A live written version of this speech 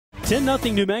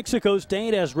10-0 New Mexico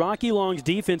State, as Rocky Long's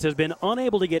defense has been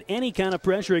unable to get any kind of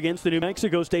pressure against the New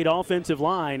Mexico State offensive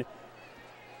line.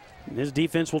 And his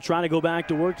defense will try to go back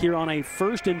to work here on a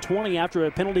 1st and 20 after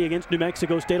a penalty against New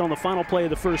Mexico State on the final play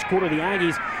of the first quarter. The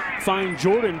Aggies find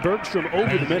Jordan Bergstrom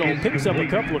over the middle, picks up a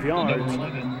couple of yards.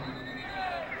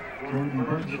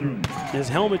 His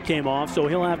helmet came off, so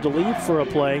he'll have to leave for a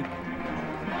play.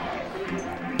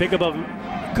 Pick up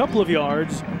a couple of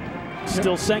yards.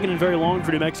 Still second and very long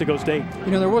for New Mexico State.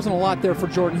 You know, there wasn't a lot there for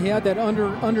Jordan. He had that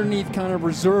underneath kind of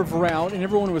reserve route, and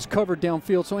everyone was covered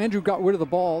downfield. So Andrew got rid of the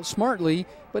ball smartly,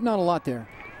 but not a lot there.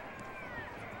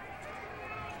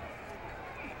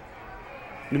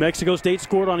 New Mexico State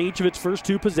scored on each of its first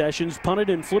 2 possessions, punted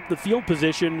and flipped the field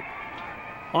position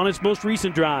on its most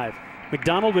recent drive.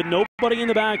 McDonald, with nobody in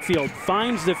the backfield,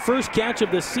 finds the first catch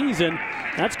of the season.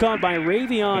 That's caught by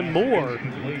Ravion Moore.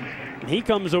 And he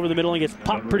comes over the middle and gets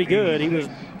popped pretty good. He was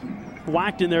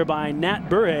whacked in there by Nat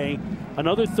Burhay.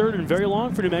 Another 3rd and very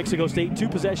long for New Mexico State, 2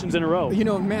 possessions in a row. You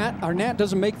know, Nat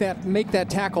doesn't make that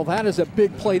tackle. That is a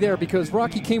big play there because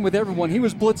Rocky came with everyone. He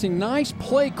was blitzing. Nice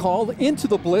play call into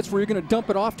the blitz where you're going to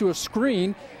dump it off to a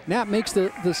screen. Nat makes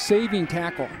the saving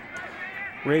tackle.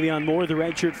 Ravion Moore, the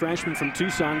redshirt freshman from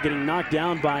Tucson, getting knocked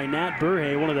down by Nat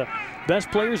Burhay, one of the best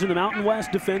players in the Mountain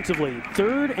West defensively.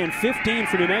 3rd and 15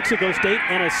 for New Mexico State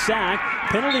and a sack.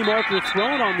 Penalty marker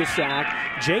thrown on the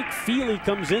sack. Jake Feely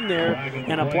comes in there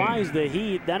and applies the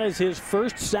heat. That is his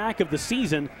first sack of the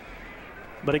season.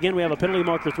 But again, we have a penalty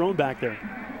marker thrown back there.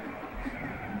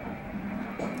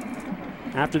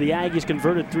 After the Aggies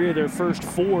converted 3 of their first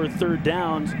 4 third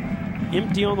downs,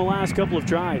 empty on the last couple of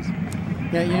tries.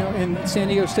 Yeah, you know, and San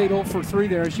Diego State 0 for 3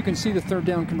 there. As you can see, the 3rd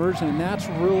down conversion, and that's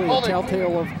really a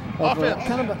telltale of a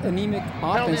kind of an anemic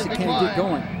offense that can't get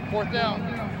going. 4th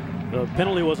down. The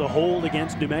penalty was a hold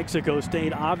against New Mexico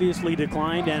State, obviously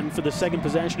declined, and for the 2nd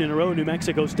possession in a row, New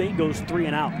Mexico State goes 3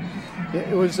 and out.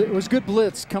 It was good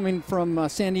blitz coming from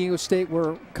San Diego State,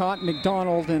 where caught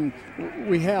McDonald and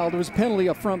we held. There was a penalty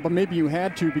up front, but maybe you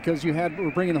had to because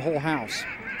were bringing the whole house.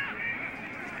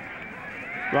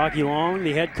 Rocky Long,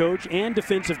 the head coach and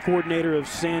defensive coordinator of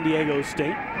San Diego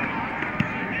State,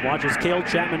 watches Cale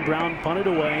Chapman-Brown punt it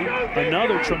away.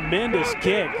 Another tremendous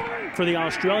kick for the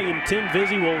Australian. Tim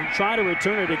Vizzi will try to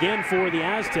return it again for the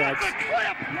Aztecs.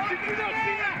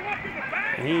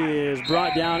 He is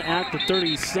brought down at the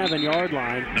 37-yard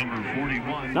line. Number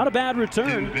 41. Not a bad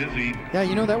return. Yeah,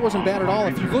 you know, that wasn't bad at all.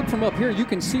 If you look from up here, you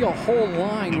can see a whole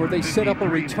line where they set up a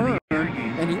return,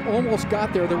 and he almost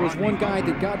got there. There was one guy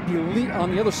that got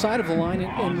on the other side of the line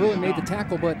and really made the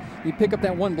tackle, but you pick up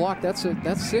that one block, that's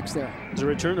 6 there. It's a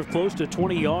return of close to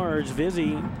 20 yards.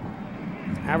 Vizzi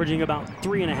averaging about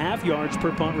 3.5 yards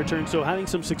per punt return, so having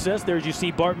some success there as you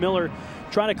see Bart Miller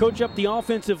trying to coach up the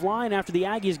offensive line after the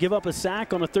Aggies give up a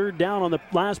sack on a 3rd down on the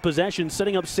last possession,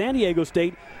 setting up San Diego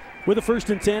State with a 1st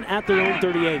and 10 at their own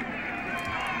 38.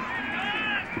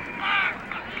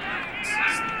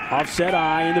 Offset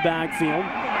eye in the backfield.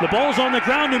 The ball's on the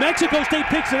ground. New Mexico State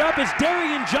picks it up. It's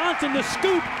Darian Johnson to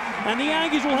scoop, and the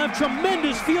Aggies will have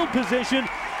tremendous field position.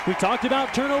 We talked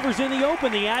about turnovers in the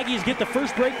open. The Aggies get the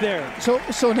first break there.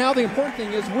 So now the important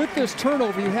thing is with this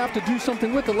turnover, you have to do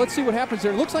something with it. Let's see what happens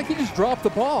there. It looks like he just dropped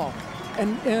the ball.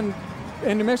 And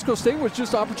New Mexico State was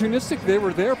just opportunistic. They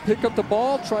were there, pick up the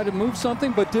ball, try to move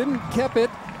something, but didn't keep it.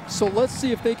 So let's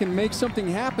see if they can make something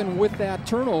happen with that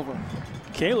turnover.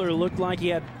 Kaler looked like he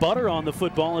had butter on the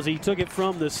football as he took it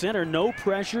from the center. No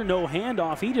pressure, no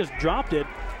handoff. He just dropped it.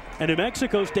 And New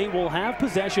Mexico State will have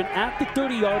possession at the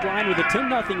 30-yard line with a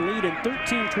 10-0 lead and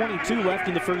 13:22 left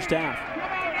in the first half.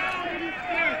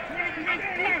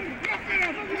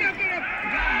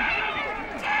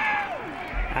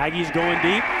 Aggies going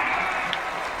deep.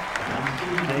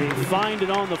 They find it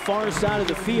on the far side of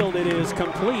the field. It is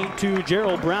complete to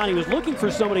Gerald Brown. He was looking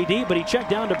for somebody deep, but he checked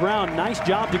down to Brown. Nice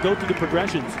job to go through the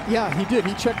progressions. Yeah, he did.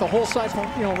 He checked the whole side from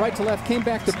right to left, came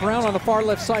back to Brown on the far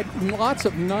left side. Lots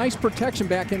of nice protection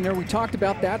back in there. We talked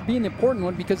about that being an important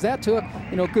one because that took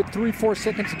a good 3-4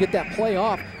 seconds to get that play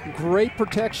off. Great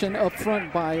protection up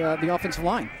front by the offensive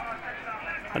line.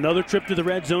 Another trip to the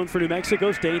red zone for New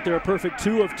Mexico State. They're a perfect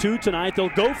 2 of 2 tonight. They'll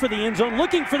go for the end zone,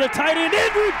 looking for the tight end,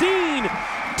 Andrew Dean.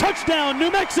 Touchdown, New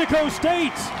Mexico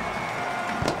State.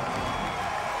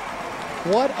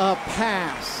 What a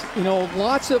pass.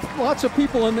 Lots of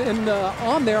people on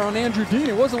there on Andrew Dean.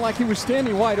 It wasn't like he was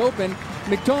standing wide open.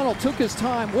 McDonald took his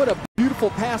time. What a beautiful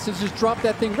pass. He just dropped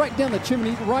that thing right down the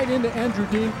chimney, right into Andrew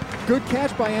Dean. Good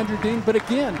catch by Andrew Dean, but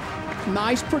again,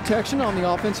 nice protection on the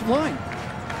offensive line.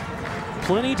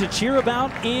 Plenty to cheer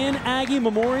about in Aggie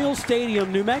Memorial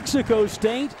Stadium. New Mexico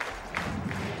State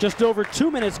Just over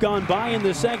 2 minutes gone by in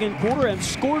the second quarter and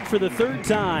scored for the third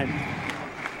time.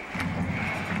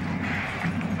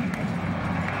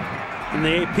 And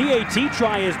the PAT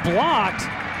try is blocked.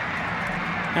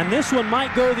 And this one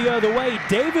might go the other way.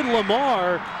 David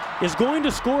Lamar is going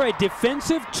to score a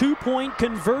defensive two-point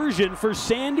conversion for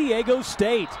San Diego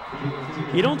State.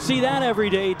 You don't see that every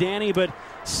day, Danny, but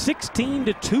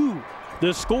 16-2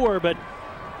 the score, but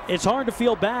it's hard to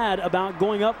feel bad about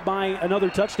going up by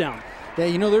another touchdown. Yeah,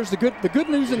 you know, there's the good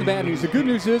news and the bad news. The good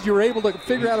news is you were able to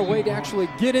figure out a way to actually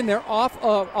get in there off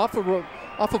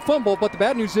a fumble, but the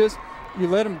bad news is you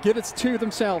let them get it to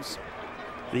themselves.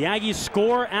 The Aggies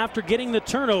score after getting the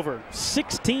turnover,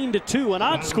 16-2, an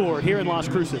odd score here in Las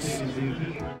Cruces.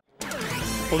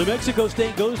 Well, New Mexico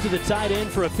State goes to the tight end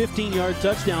for a 15-yard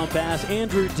touchdown pass.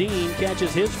 Andrew Dean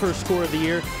catches his first score of the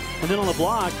year, and then on the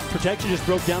block, protection just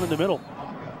broke down in the middle.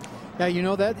 Yeah, you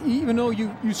know that even though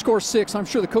you score 6, I'm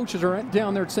sure the coaches are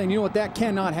down there saying, you know what, that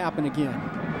cannot happen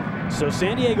again. So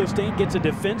San Diego State gets a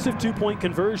defensive two-point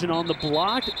conversion on the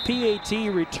blocked PAT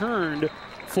returned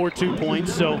for 2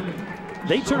 points. So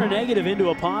they turn a negative into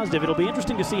a positive. It'll be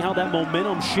interesting to see how that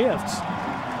momentum shifts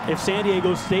if San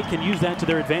Diego State can use that to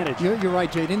their advantage. You're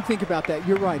right, Jay. Didn't think about that.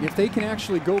 You're right. If they can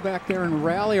actually go back there and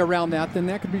rally around that, then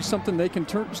that could be something they can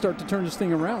start to turn this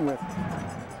thing around with.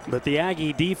 But the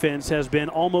Aggie defense has been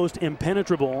almost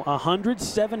impenetrable.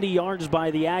 170 yards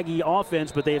by the Aggie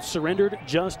offense, but they have surrendered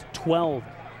just 12.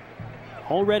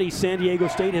 Already San Diego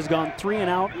State has gone 3 and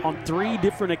out on 3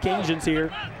 different occasions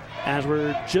here, as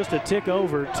we're just a tick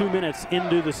over 2 minutes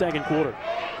into the second quarter.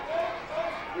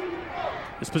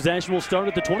 This possession will start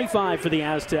at the 25 for the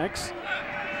Aztecs,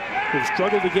 who've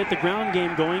struggled to get the ground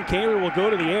game going. Kaler will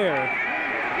go to the air,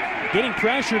 getting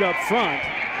pressured up front.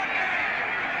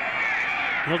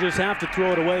 He'll just have to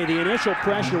throw it away. The initial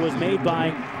pressure was made by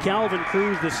Calvin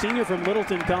Cruz, the senior from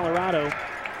Littleton, Colorado,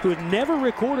 who had never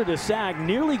recorded a sack,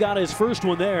 nearly got his first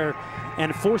one there,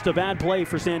 and forced a bad play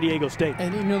for San Diego State.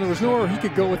 And you know, there was nowhere he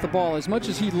could go with the ball. As much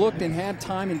as he looked and had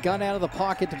time and got out of the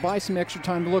pocket to buy some extra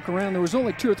time to look around, there was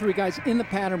only 2 or 3 guys in the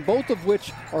pattern, both of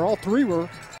which, or all 3 were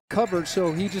covered,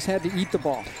 so he just had to eat the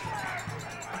ball.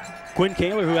 Quinn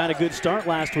Kaler, who had a good start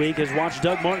last week, has watched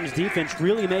Doug Martin's defense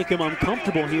really make him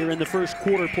uncomfortable here in the first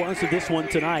quarter plus of this one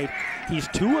tonight. He's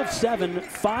 2 of 7,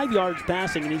 5 yards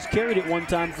passing, and he's carried it one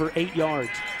time for 8 yards.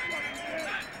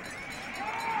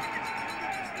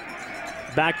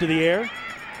 Back to the air.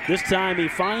 This time he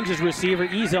finds his receiver,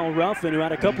 Ezel Ruffin, who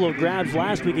had a couple of grabs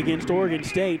last week against Oregon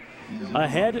State.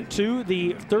 Ahead to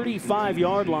the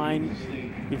 35-yard line.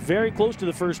 Very close to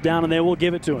the first down, and they will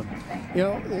give it to him. You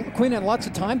know, Quinn had lots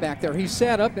of time back there. He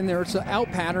sat up in there. It's an out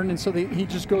pattern, and so he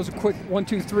just goes a quick 1,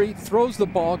 2, 3, throws the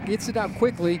ball, gets it out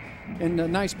quickly, and a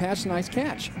nice pass, nice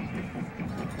catch.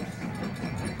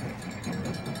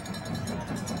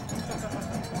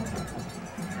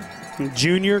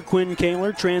 Junior Quinn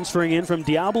Kaler, transferring in from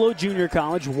Diablo Junior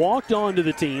College, walked onto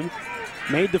the team,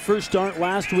 made the first start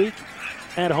last week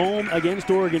at home against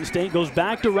Oregon State, goes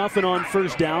back to Ruffin on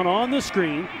first down on the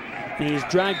screen. And he's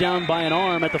dragged down by an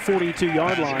arm at the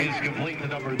 42-yard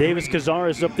line. Davis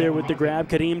Cazares up there with the grab.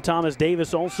 Kadeem Thomas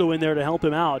Davis also in there to help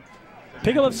him out.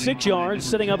 Pickup of 6 yards,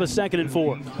 setting up a 2nd and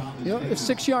 4. You know, if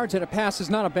 6 yards at a pass is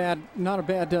not a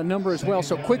bad number as well.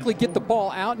 So quickly get the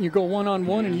ball out and you go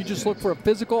one-on-one and you just look for a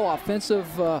physical, offensive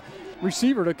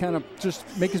receiver to kind of just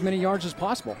make as many yards as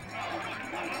possible.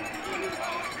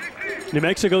 New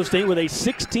Mexico State with a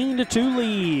 16-2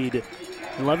 lead.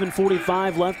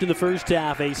 11:45 left in the first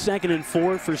half. A 2nd and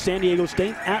 4 for San Diego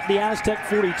State at the Aztec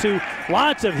 42.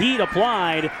 Lots of heat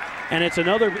applied, and it's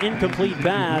another incomplete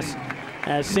pass.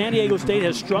 As San Diego State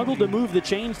has struggled to move the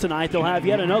chains tonight, they'll have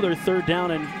yet another 3rd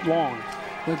down and long.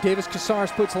 You know, Davis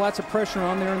Cazares puts lots of pressure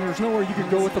on there, and there's nowhere you could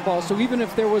go with the ball. So even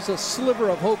if there was a sliver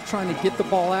of hope trying to get the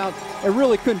ball out, it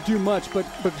really couldn't do much. But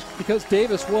because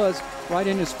Davis was right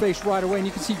in his face right away, and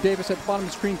you can see Davis at the bottom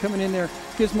of the screen coming in there,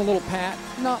 gives him a little pat.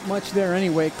 Not much there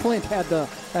anyway. Clint had the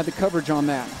coverage on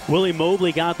that. Willie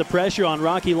Mobley got the pressure on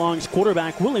Rocky Long's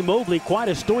quarterback. Willie Mobley, quite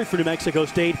a story for New Mexico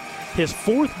State. His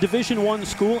 4th Division I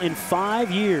school in 5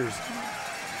 years.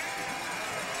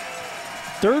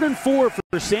 3rd and 4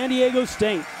 for San Diego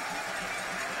State.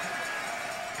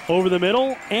 Over the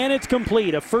middle, and it's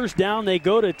complete. A first down. They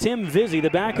go to Tim Vizzi,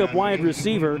 the backup wide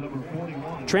receiver.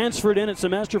 Transferred in at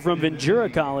semester from Ventura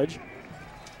College.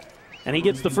 And he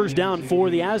gets the first down for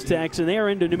the Aztecs, and they are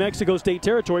into New Mexico State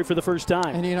territory for the first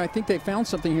time. And, you know, I think they found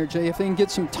something here, Jay. If they can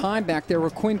get some time back there where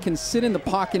Quinn can sit in the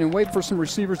pocket and wait for some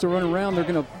receivers to run around, they're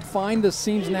going to find the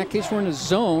seams. In that case, we're in a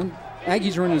zone.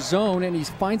 Aggies are in a zone, and he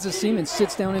finds the seam and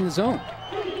sits down in the zone.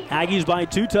 Aggies by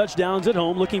 2 touchdowns at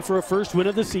home, looking for a first win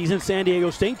of the season. San Diego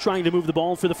State trying to move the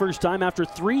ball for the first time after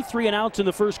 3 3-and-outs in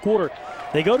the first quarter.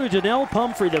 They go to Janelle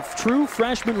Pumphrey, the true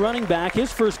freshman running back, his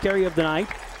first carry of the night.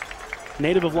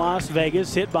 Native of Las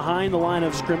Vegas, hit behind the line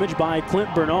of scrimmage by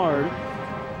Clint Bernard.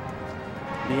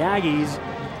 The Aggies,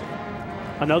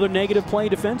 another negative play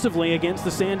defensively against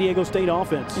the San Diego State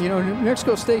offense. You know, New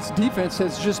Mexico State's defense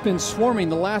has just been swarming.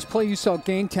 The last play you saw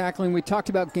gang tackling. We talked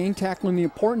about gang tackling, the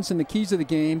importance and the keys of the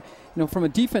game. You know, from a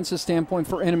defensive standpoint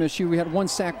for NMSU, we had 1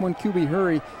 sack, 1 QB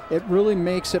hurry. It really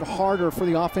makes it harder for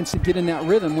the offense to get in that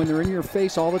rhythm when they're in your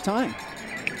face all the time.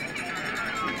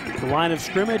 The line of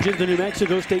scrimmage is the New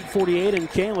Mexico State 48, and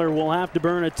Kaler will have to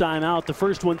burn a timeout. The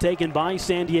first one taken by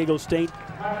San Diego State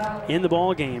in the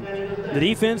ball game. The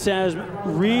defense has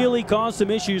really caused some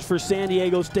issues for San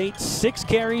Diego State. 6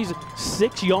 carries,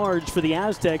 6 yards for the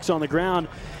Aztecs on the ground.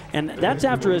 And that's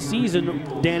after a season,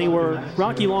 Danny, where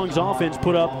Rocky Long's offense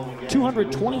put up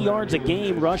 220 yards a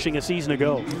game rushing a season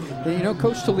ago. You know,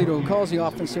 Coach Toledo, who calls the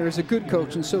offense there, is a good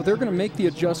coach, and so they're going to make the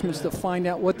adjustments to find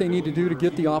out what they need to do to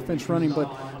get the offense running.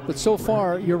 But so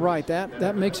far, you're right.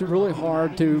 That makes it really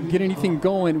hard to get anything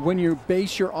going when you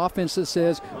base your offense that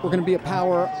says we're going to be a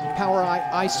power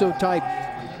ISO type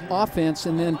offense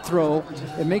and then throw.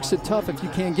 It makes it tough if you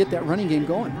can't get that running game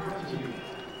going.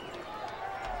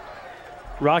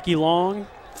 Rocky Long,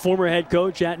 former head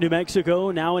coach at New Mexico,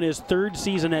 now in his 3rd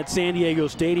season at San Diego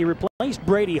State. He replaced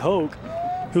Brady Hoke,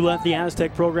 who left the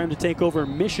Aztec program to take over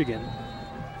Michigan.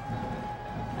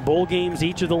 Bowl games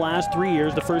each of the last 3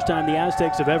 years, the first time the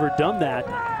Aztecs have ever done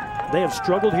that. They have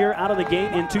struggled here out of the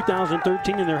gate in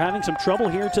 2013, and they're having some trouble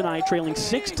here tonight, trailing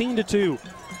 16-2.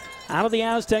 Out of the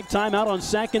Aztec timeout on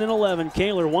 2nd and 11.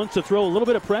 Kaler wants to throw a little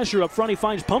bit of pressure up front. He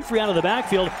finds Pumphrey out of the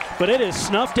backfield, but it is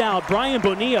snuffed out. Brian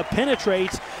Bonilla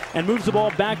penetrates and moves the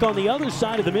ball back on the other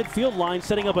side of the midfield line,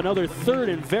 setting up another 3rd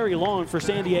and very long for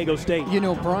San Diego State. You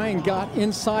know, Brian got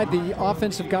inside the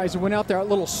offensive guys and went out there, a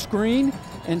little screen,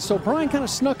 and so Brian kind of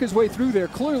snuck his way through there.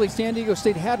 Clearly, San Diego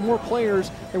State had more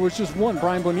players. There was just one.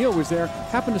 Brian Bonilla was there,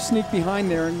 happened to sneak behind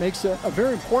there and makes a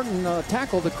very important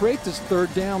tackle to create this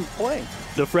 3rd down play.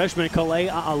 The freshman Kalei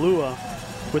A'alua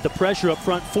with the pressure up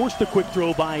front forced the quick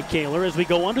throw by Kaler. As we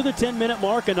go under the 10-minute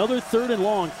mark, another 3rd and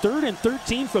long. 3rd and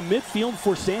 13 from midfield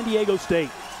for San Diego State.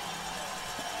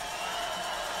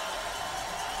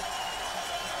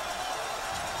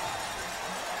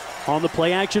 On the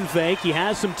play action fake, he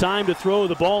has some time to throw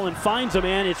the ball and finds a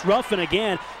man. It's Ruffin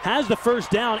again, has the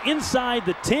first down inside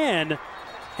the 10.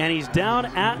 And he's down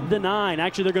at the 9.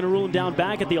 Actually, they're going to rule him down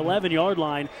back at the 11-yard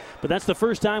line. But that's the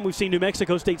first time we've seen New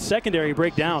Mexico State's secondary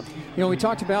break down. You know, we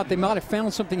talked about they might have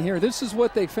found something here. This is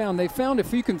what they found. They found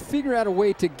if you can figure out a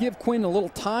way to give Quinn a little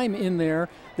time in there,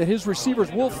 that his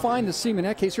receivers will find the seam. In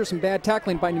that case, here's some bad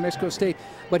tackling by New Mexico State.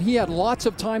 But he had lots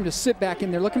of time to sit back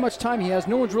in there. Look how much time he has.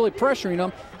 No one's really pressuring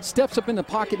him. Steps up in the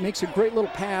pocket, makes a great little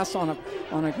pass on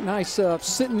a nice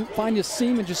sit and find his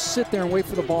seam and just sit there and wait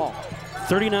for the ball.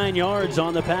 39 yards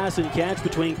on the pass and catch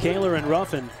between Kaler and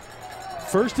Ruffin.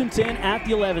 1st and 10 at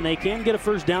the 11. They can get a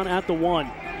first down at the 1.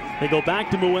 They go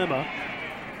back to Muema.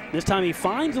 This time he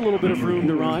finds a little bit of room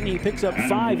to run. He picks up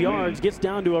 5 yards, gets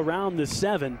down to around the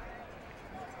 7.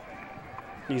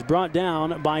 He's brought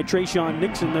down by Trayshawn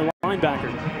Nixon, the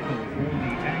linebacker.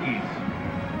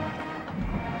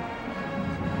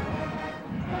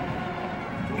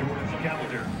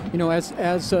 You know, as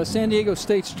San Diego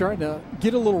State's starting to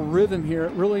get a little rhythm here,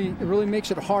 it really makes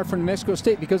it hard for New Mexico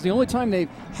State, because the only time they've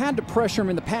had to pressure them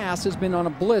in the past has been on a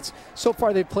blitz. So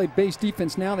far they've played base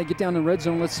defense. Now they get down in the red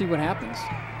zone. Let's see what happens.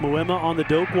 Muema on the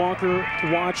Doak Walker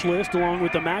watch list along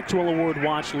with the Maxwell Award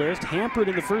watch list. Hampered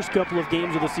in the first couple of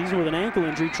games of the season with an ankle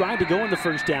injury. Tried to go in the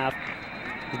first half.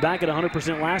 Was back at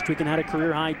 100% last week and had a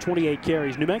career-high 28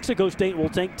 carries. New Mexico State will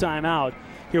take timeout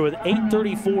here with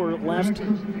 8:34 left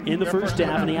in the first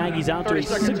half, and the Aggies out to a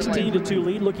 16-2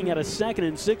 lead, looking at a 2nd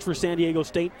and 6 for San Diego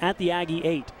State at the Aggie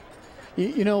 8.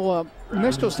 You know, New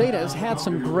Mexico State has had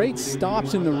some great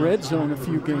stops in the red zone a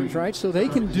few games, right? So they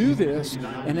can do this,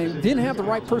 and they didn't have the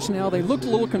right personnel. They looked a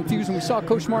little confused, and we saw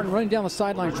Coach Martin running down the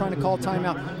sideline trying to call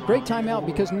timeout. Great timeout,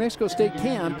 because New Mexico State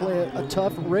can play a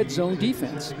tough red zone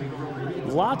defense.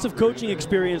 Lots of coaching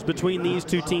experience between these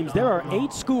two teams. There are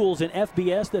 8 schools in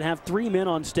FBS that have 3 men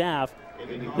on staff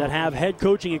that have head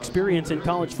coaching experience in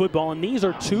college football, and these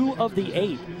are 2 of the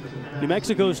 8. New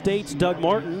Mexico State's Doug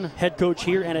Martin, head coach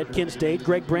here and at Kent State.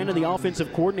 Greg Brandon, the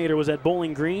offensive coordinator, was at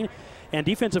Bowling Green. And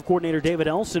defensive coordinator David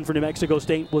Elson for New Mexico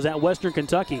State was at Western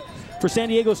Kentucky. For San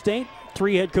Diego State,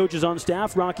 3 head coaches on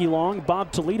staff. Rocky Long,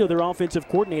 Bob Toledo, their offensive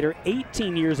coordinator,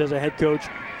 18 years as a head coach.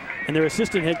 And their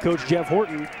assistant head coach, Jeff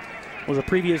Horton, was a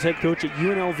previous head coach at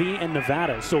UNLV and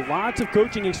Nevada. So lots of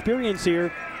coaching experience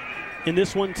here in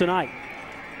this one tonight.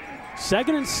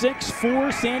 2nd and 6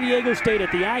 for San Diego State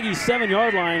at the Aggies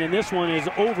 7-yard line, and this one is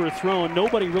overthrown.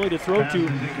 Nobody really to throw to.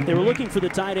 They were looking for the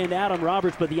tight end Adam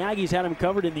Roberts, but the Aggies had him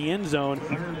covered in the end zone.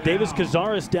 Davis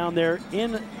Cazares down there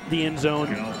in the end zone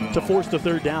to force the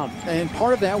 3rd down. And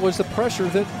part of that was the pressure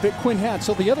that Quinn had.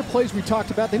 So the other plays we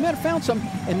talked about, they might have found some,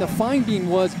 and the finding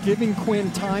was giving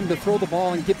Quinn time to throw the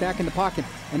ball and get back in the pocket.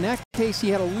 In that case, he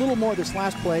had a little more this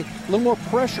last play, a little more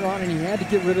pressure on, and he had to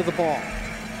get rid of the ball.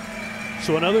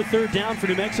 So another 3rd down for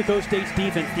New Mexico State's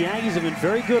defense. The Aggies have been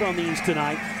very good on these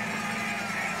tonight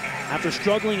after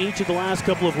struggling each of the last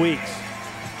couple of weeks.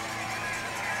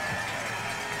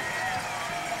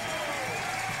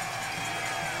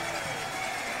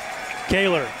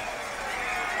 Kaler.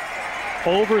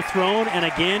 Overthrown and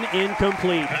again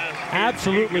incomplete.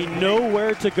 Absolutely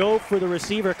nowhere to go for the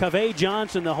receiver. Kaveh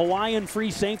Johnson, the Hawaiian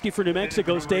free safety for New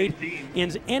Mexico State,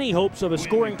 ends any hopes of a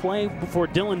scoring play for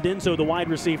Dylan Dinso, the wide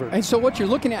receiver. And so what you're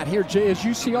looking at here, Jay, is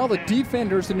you see all the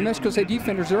defenders, the New Mexico State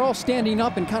defenders, they're all standing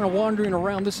up and kind of wandering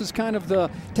around. This is kind of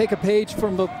the take a page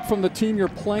from the team you're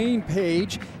playing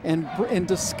page and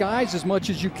disguise as much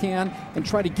as you can and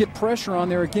try to get pressure on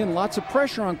there. Again, lots of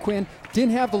pressure on Quinn.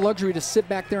 Didn't have the luxury to sit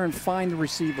back there and find the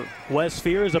receiver. Wes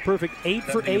Fear is a perfect 8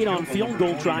 for 8 on field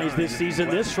goal tries this season.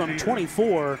 This from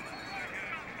 24.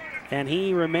 And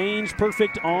he remains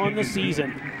perfect on the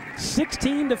season.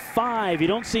 16-5. You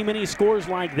don't see many scores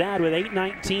like that with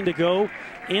 8:19 to go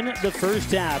in the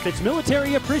first half. It's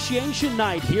Military Appreciation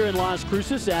Night here in Las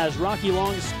Cruces as Rocky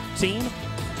Long's team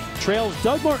trails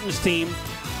Doug Martin's team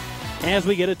as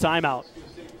we get a timeout.